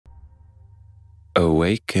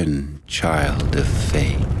Awaken, child of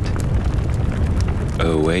fate.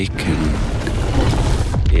 Awaken,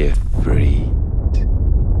 Ifrit.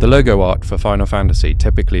 The logo art for Final Fantasy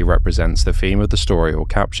typically represents the theme of the story or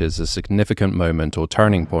captures a significant moment or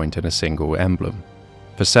turning point in a single emblem.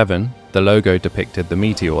 For VII, the logo depicted the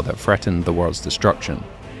meteor that threatened the world's destruction,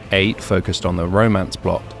 VIII focused on the romance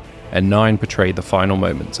plot, and IX portrayed the final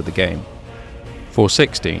moments of the game. For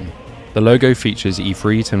XVI, the logo features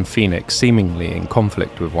Ifrit and Phoenix seemingly in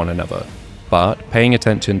conflict with one another, but paying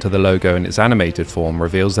attention to the logo in its animated form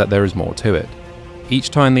reveals that there is more to it. Each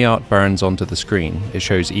time the art burns onto the screen, it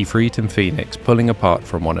shows Ifrit and Phoenix pulling apart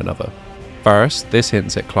from one another. First, this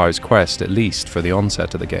hints at Clive's quest, at least for the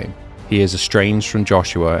onset of the game. He is estranged from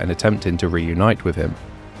Joshua and attempting to reunite with him.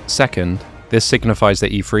 Second, this signifies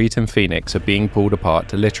that Ifrit and Phoenix are being pulled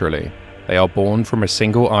apart literally. They are born from a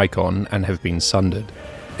single icon and have been sundered.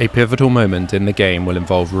 A pivotal moment in the game will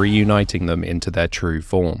involve reuniting them into their true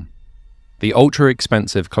form. The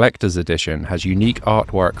ultra-expensive Collector's Edition has unique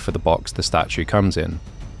artwork for the box the statue comes in,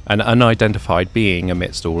 an unidentified being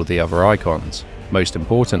amidst all of the other icons, most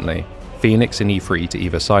importantly, Phoenix and Ifrit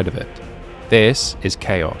either side of it. This is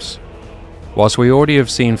Chaos. Whilst we already have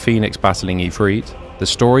seen Phoenix battling Ifrit, the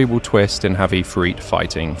story will twist and have Ifrit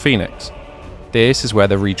fighting Phoenix. This is where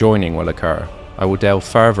the rejoining will occur. I will delve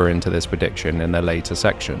further into this prediction in a later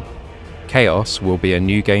section. Chaos will be a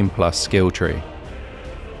New Game Plus skill tree.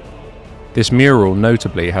 This mural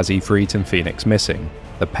notably has Ifrit and Phoenix missing.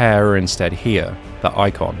 The pair are instead here, the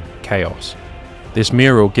icon, Chaos. This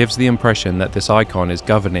mural gives the impression that this icon is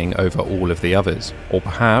governing over all of the others, or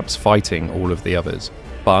perhaps fighting all of the others,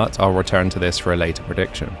 but I'll return to this for a later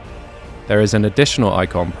prediction. There is an additional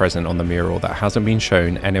icon present on the mural that hasn't been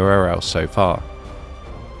shown anywhere else so far.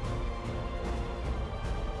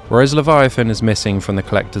 Whereas Leviathan is missing from the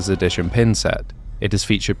Collector's Edition pin set, it is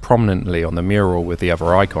featured prominently on the mural with the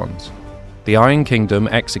other icons. The Iron Kingdom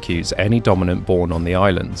executes any dominant born on the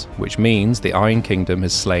islands, which means the Iron Kingdom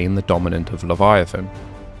has slain the dominant of Leviathan.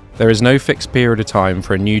 There is no fixed period of time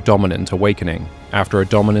for a new dominant awakening. After a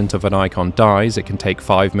dominant of an icon dies, it can take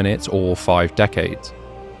 5 minutes or 5 decades.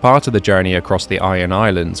 Part of the journey across the Iron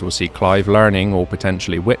Islands will see Clive learning or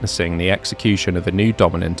potentially witnessing the execution of a new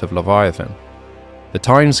dominant of Leviathan. The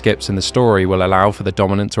time skips in the story will allow for the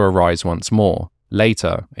dominant to arise once more,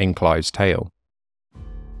 later in Clive's tale.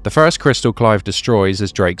 The first crystal Clive destroys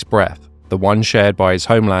is Drake's Breath, the one shared by his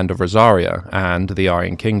homeland of Rosaria and the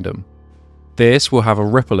Iron Kingdom. This will have a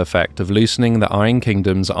ripple effect of loosening the Iron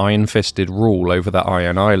Kingdom's iron-fisted rule over the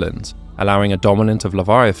Iron Islands, allowing a dominant of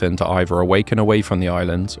Leviathan to either awaken away from the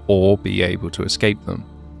islands or be able to escape them.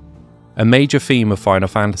 A major theme of Final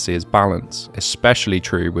Fantasy is balance, especially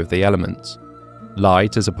true with the elements.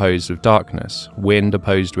 Light is opposed with darkness, wind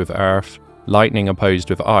opposed with earth, lightning opposed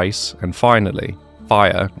with ice, and finally,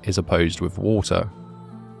 fire is opposed with water.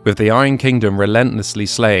 With the Iron Kingdom relentlessly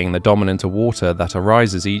slaying the dominant of water that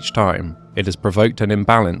arises each time, it has provoked an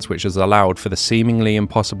imbalance which has allowed for the seemingly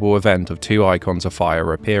impossible event of 2 icons of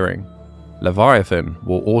fire appearing. Leviathan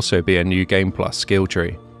will also be a New Game Plus skill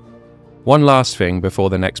tree. One last thing before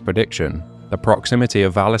the next prediction, the proximity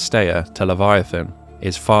of Valistea to Leviathan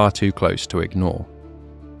is far too close to ignore.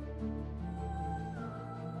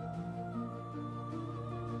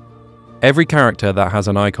 Every character that has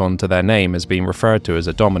an icon to their name has been referred to as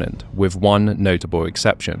a dominant, with one notable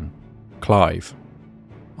exception: Clive.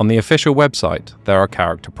 On the official website, there are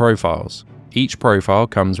character profiles. Each profile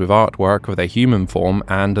comes with artwork of their human form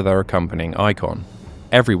and their accompanying icon.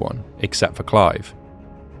 Everyone except for Clive.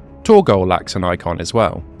 Torgal lacks an icon as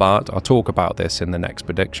well, but I'll talk about this in the next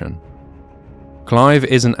prediction. Clive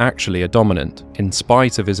isn't actually a dominant, in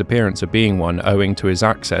spite of his appearance of being one owing to his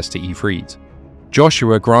access to Ifrit.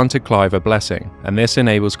 Joshua granted Clive a blessing, and this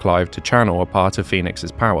enables Clive to channel a part of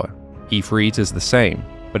Phoenix's power. Ifrit is the same,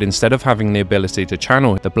 but instead of having the ability to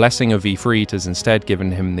channel, the blessing of Ifrit has instead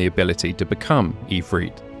given him the ability to become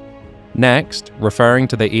Ifrit. Next, referring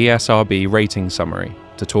to the ESRB rating summary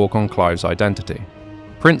to talk on Clive's identity.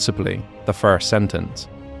 Principally, the first sentence.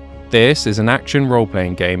 This is an action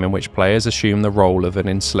role-playing game in which players assume the role of an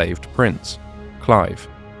enslaved prince, Clive,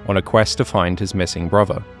 on a quest to find his missing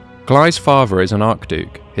brother. Clive's father is an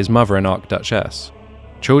Archduke, his mother an Archduchess.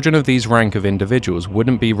 Children of these rank of individuals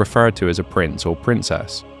wouldn't be referred to as a prince or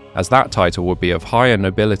princess, as that title would be of higher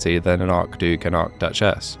nobility than an Archduke and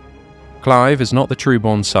Archduchess. Clive is not the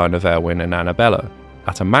true-born son of Elwyn and Annabella.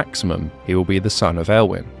 At a maximum, he will be the son of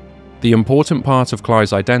Elwyn. The important part of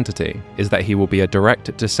Clive's identity is that he will be a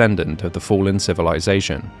direct descendant of the fallen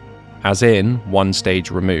civilization, as in one stage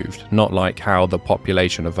removed, not like how the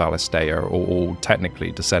population of Valistea are all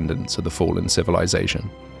technically descendants of the fallen civilization.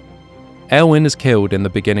 Elwyn is killed in the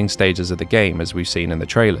beginning stages of the game, as we've seen in the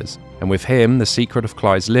trailers, and with him the secret of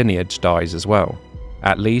Clive's lineage dies as well,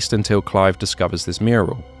 at least until Clive discovers this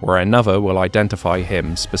mural, where another will identify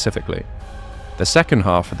him specifically. The second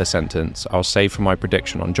half of the sentence I'll save for my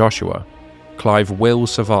prediction on Joshua. Clive will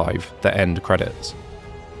survive the end credits.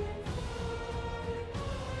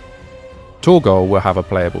 Torgal will have a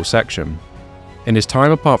playable section. In his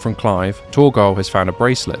time apart from Clive, Torgal has found a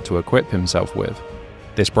bracelet to equip himself with.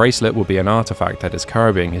 This bracelet will be an artifact that is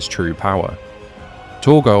curbing his true power.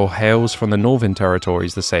 Torgal hails from the Northern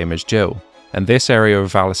Territories the same as Jill, and this area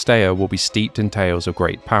of Valistea will be steeped in tales of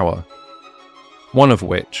great power. One of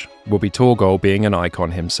which will be Torgal being an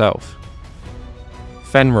icon himself.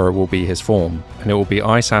 Fenrir will be his form, and it will be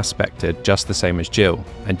ice aspected just the same as Jill,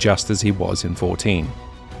 and just as he was in 14.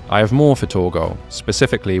 I have more for Torgal,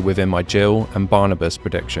 specifically within my Jill and Barnabas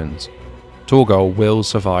predictions. Torgal will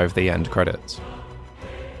survive the end credits.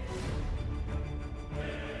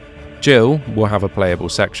 Jill will have a playable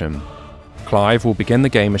section. Clive will begin the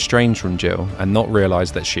game estranged from Jill and not realise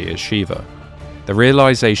that she is Shiva. The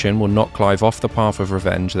realisation will knock Clive off the path of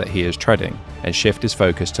revenge that he is treading and shift his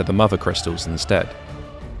focus to the mother crystals instead.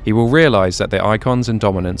 He will realise that the icons and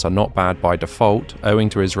dominance are not bad by default owing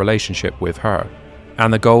to his relationship with her,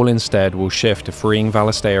 and the goal instead will shift to freeing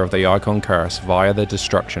Valistea of the icon curse via the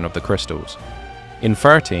destruction of the crystals. In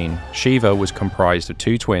 13, Shiva was comprised of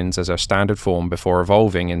two twins as her standard form before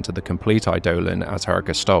evolving into the complete Eidolon as her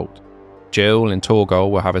Gestalt. Jill and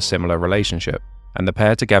Torgal will have a similar relationship, and the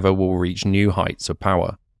pair together will reach new heights of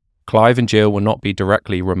power. Clive and Jill will not be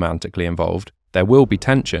directly romantically involved. There will be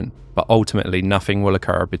tension, but ultimately nothing will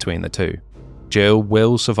occur between the two. Jill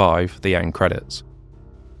will survive the end credits.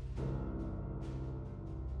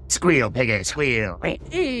 Squeal, piggy, squeal.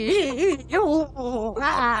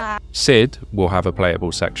 Cid will have a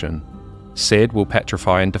playable section. Cid will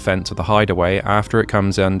petrify in defense of the hideaway after it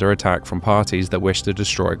comes under attack from parties that wish to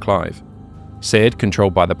destroy Clive. Cid,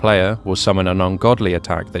 controlled by the player, will summon an ungodly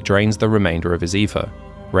attack that drains the remainder of his ether,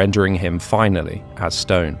 rendering him finally as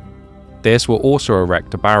stone. This will also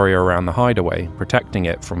erect a barrier around the hideaway, protecting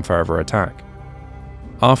it from further attack.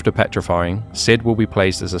 After petrifying, Cid will be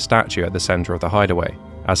placed as a statue at the centre of the hideaway.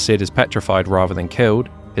 As Cid is petrified rather than killed,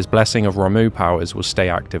 his blessing of Ramu powers will stay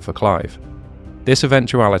active for Clive. This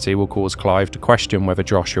eventuality will cause Clive to question whether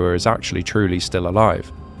Joshua is actually truly still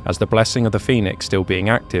alive, as the blessing of the Phoenix still being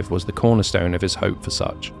active was the cornerstone of his hope for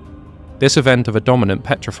such. This event of a dominant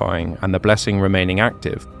petrifying and the blessing remaining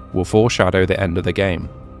active will foreshadow the end of the game.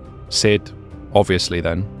 Cid, obviously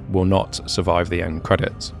then, will not survive the end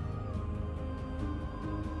credits.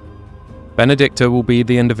 Benedikta will be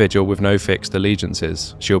the individual with no fixed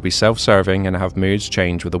allegiances. She'll be self-serving and have moods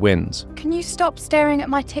change with the winds. Can you stop staring at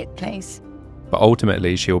my tit, please? But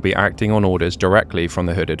ultimately she'll be acting on orders directly from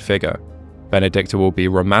the hooded figure. Benedikta will be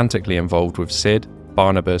romantically involved with Cid,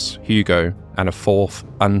 Barnabas, Hugo, and a fourth,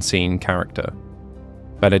 unseen character.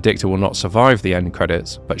 Benedikta will not survive the end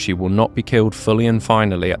credits, but she will not be killed fully and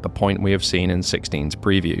finally at the point we have seen in 16's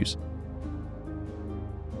previews.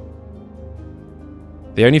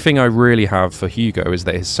 The only thing I really have for Hugo is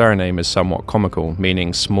that his surname is somewhat comical,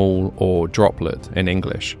 meaning small or droplet in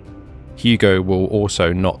English. Hugo will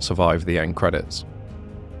also not survive the end credits.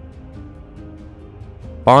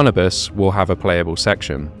 Barnabas will have a playable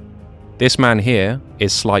section. This man here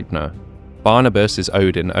is Sleipnir. Barnabas is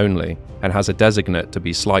Odin only, and has a designate to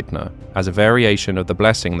be Sleipnir, as a variation of the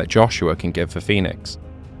blessing that Joshua can give for Phoenix.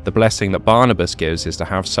 The blessing that Barnabas gives is to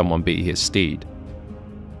have someone be his steed.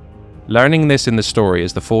 Learning this in the story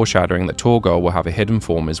is the foreshadowing that Torgal will have a hidden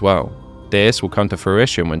form as well. This will come to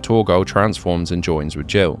fruition when Torgal transforms and joins with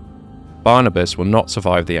Jill. Barnabas will not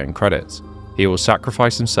survive the end credits. He will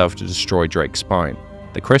sacrifice himself to destroy Drake's spine.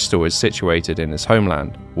 The crystal is situated in his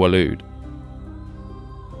homeland, Waloed.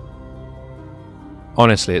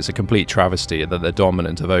 Honestly, it's a complete travesty that the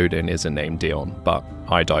dominant of Odin isn't named Dion, but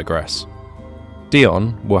I digress.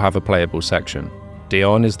 Dion will have a playable section.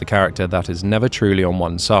 Dion is the character that is never truly on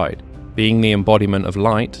one side. Being the embodiment of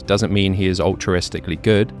light doesn't mean he is altruistically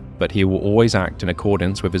good, but he will always act in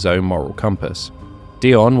accordance with his own moral compass.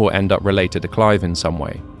 Dion will end up related to Clive in some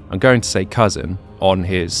way. I'm going to say cousin, on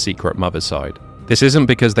his secret mother's side. This isn't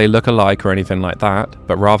because they look alike or anything like that,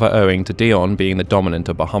 but rather owing to Dion being the dominant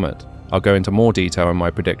of Bahamut. I'll go into more detail in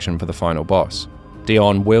my prediction for the final boss.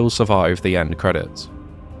 Dion will survive the end credits.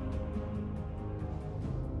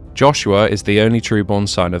 Joshua is the only true-born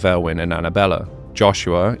son of Elwyn and Annabella.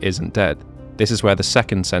 Joshua isn't dead. This is where the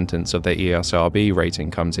second sentence of the ESRB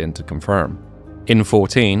rating comes in to confirm. In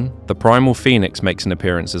 14, the primal phoenix makes an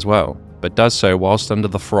appearance as well, but does so whilst under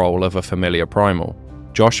the thrall of a familiar primal.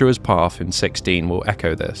 Joshua's path in 16 will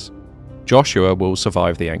echo this. Joshua will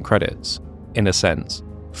survive the end credits, in a sense.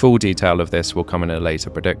 Full detail of this will come in a later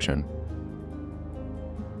prediction.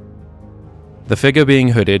 The figure being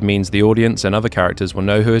hooded means the audience and other characters will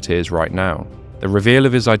know who it is right now. The reveal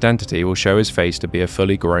of his identity will show his face to be a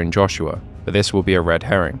fully grown Joshua, but this will be a red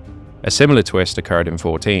herring. A similar twist occurred in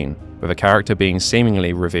XIV, with a character being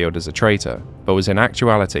seemingly revealed as a traitor, but was in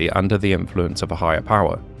actuality under the influence of a higher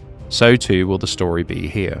power. So too will the story be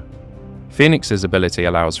here. Phoenix's ability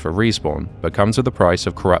allows for respawn, but comes with the price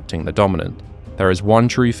of corrupting the dominant. There is one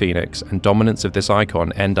true Phoenix, and dominants of this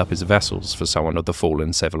icon end up as vessels for someone of the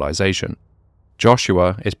fallen civilization.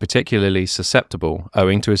 Joshua is particularly susceptible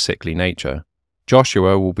owing to his sickly nature.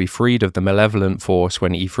 Joshua will be freed of the malevolent force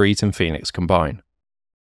when Ifrit and Phoenix combine.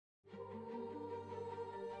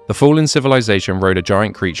 The fallen civilization rode a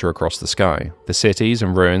giant creature across the sky. The cities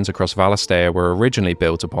and ruins across Valistea were originally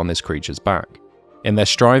built upon this creature's back. In their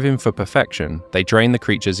striving for perfection, they drained the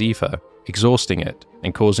creature's ether, exhausting it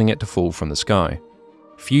and causing it to fall from the sky.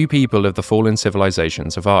 Few people of the fallen civilization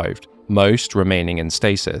survived, most remaining in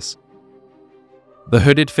stasis. The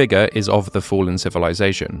hooded figure is of the fallen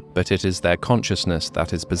civilization, but it is their consciousness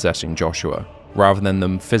that is possessing Joshua, rather than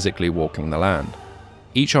them physically walking the land.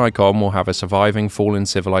 Each icon will have a surviving fallen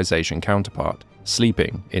civilization counterpart,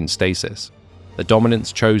 sleeping in stasis. The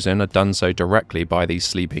dominants chosen are done so directly by these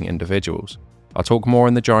sleeping individuals. I'll talk more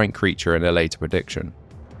on the giant creature in a later prediction.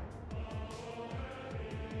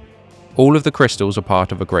 All of the crystals are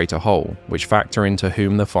part of a greater whole, which factor into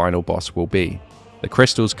whom the final boss will be. The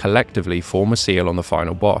crystals collectively form a seal on the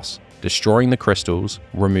final boss. Destroying the crystals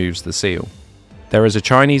removes the seal. There is a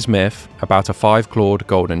Chinese myth about a 5-clawed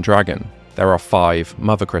golden dragon. There are 5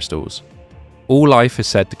 mother crystals. All life is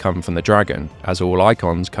said to come from the dragon, as all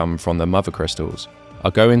icons come from the mother crystals.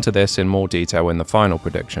 I'll go into this in more detail in the final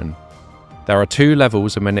prediction. There are 2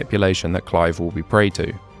 levels of manipulation that Clive will be prey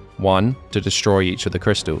to. 1, to destroy each of the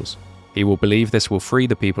crystals. He will believe this will free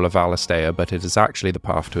the people of Valistea, but it is actually the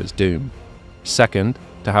path to his doom. 2nd,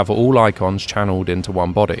 to have all icons channeled into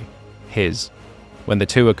one body, his. When the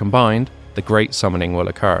 2 are combined, the great summoning will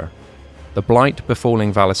occur. The blight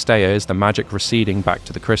befalling Valistea is the magic receding back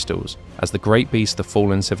to the crystals, as the great beast the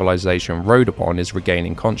fallen civilization rode upon is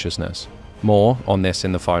regaining consciousness. More on this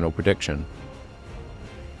in the final prediction.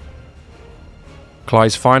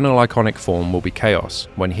 Clive's final iconic form will be Chaos,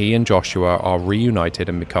 when he and Joshua are reunited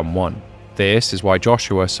and become one. This is why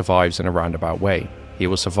Joshua survives in a roundabout way. He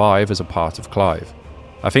will survive as a part of Clive.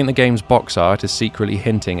 I think the game's box art is secretly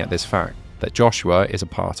hinting at this fact, that Joshua is a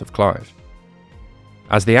part of Clive.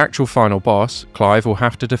 As the actual final boss, Clive will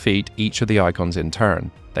have to defeat each of the icons in turn.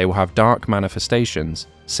 They will have dark manifestations,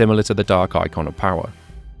 similar to the dark icon of power.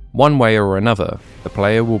 One way or another, the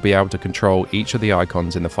player will be able to control each of the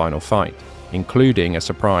icons in the final fight, including a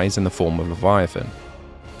surprise in the form of Leviathan.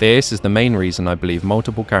 This is the main reason I believe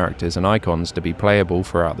multiple characters and icons to be playable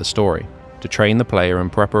throughout the story, to train the player in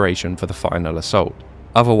preparation for the final assault.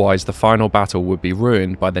 Otherwise, the final battle would be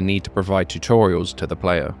ruined by the need to provide tutorials to the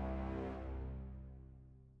player.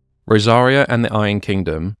 Rosaria and the Iron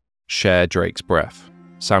Kingdom share Drake's breath.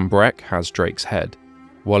 Sanbreque has Drake's head.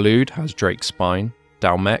 Waloed has Drake's spine.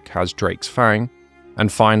 Dalmec has Drake's fang.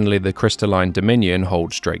 And finally, the Crystalline Dominion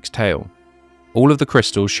holds Drake's tail. All of the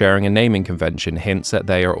crystals sharing a naming convention hints that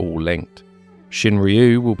they are all linked.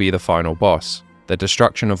 Shinryu will be the final boss. The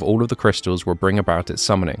destruction of all of the crystals will bring about its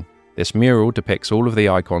summoning. This mural depicts all of the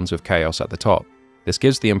icons with Chaos at the top. This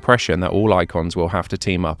gives the impression that all icons will have to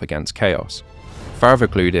team up against Chaos, further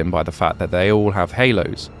clued in by the fact that they all have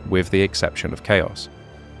halos, with the exception of Chaos.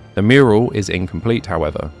 The mural is incomplete,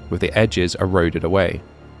 however, with the edges eroded away.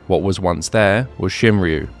 What was once there was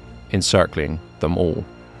Shinryu, encircling them all.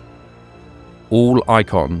 All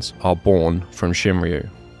icons are born from Shinryu.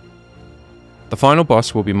 The final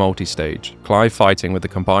boss will be multi-stage, Clive fighting with the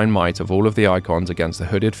combined might of all of the icons against the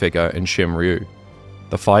hooded figure in Shinryu.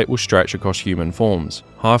 The fight will stretch across human forms,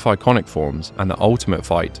 half-iconic forms, and the ultimate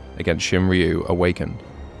fight against Shinryu awakened.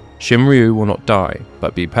 Shinryu will not die,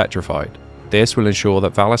 but be petrified. This will ensure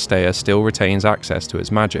that Valistea still retains access to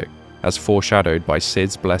its magic, as foreshadowed by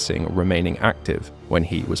Cid's blessing remaining active when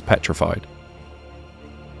he was petrified.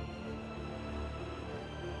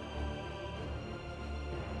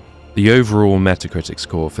 The overall Metacritic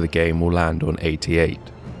score for the game will land on 88,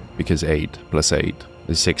 because 8 plus 8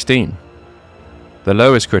 is 16. The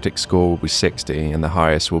lowest critic score will be 60 and the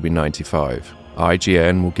highest will be 95.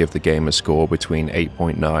 IGN will give the game a score between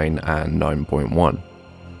 8.9 and 9.1.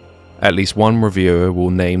 At least one reviewer will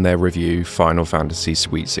name their review Final Fantasy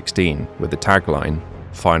Sweet 16 with the tagline,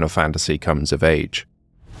 Final Fantasy Comes of Age.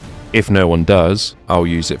 If no one does, I'll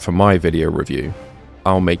use it for my video review.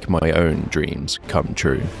 I'll make my own dreams come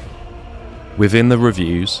true. Within the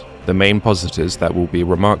reviews, the main positives that will be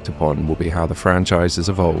remarked upon will be how the franchise has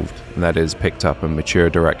evolved and that it has picked up a mature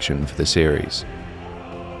direction for the series.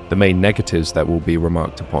 The main negatives that will be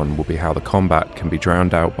remarked upon will be how the combat can be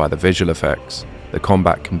drowned out by the visual effects, the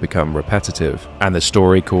combat can become repetitive, and the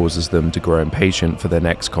story causes them to grow impatient for the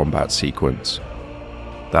next combat sequence.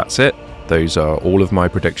 That's it. Those are all of my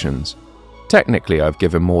predictions. Technically I've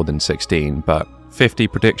given more than 16, but 50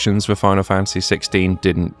 predictions for Final Fantasy XVI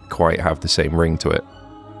didn't quite have the same ring to it.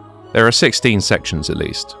 There are 16 sections at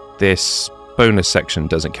least. This bonus section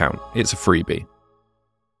doesn't count, it's a freebie.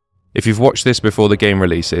 If you've watched this before the game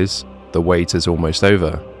releases, the wait is almost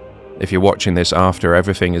over. If you're watching this after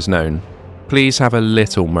everything is known, please have a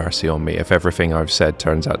little mercy on me if everything I've said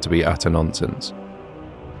turns out to be utter nonsense.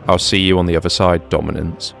 I'll see you on the other side,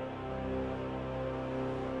 Dominants.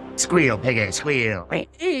 Squeal, piggy, squeal.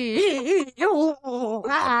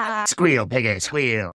 Squeal, piggy, squeal.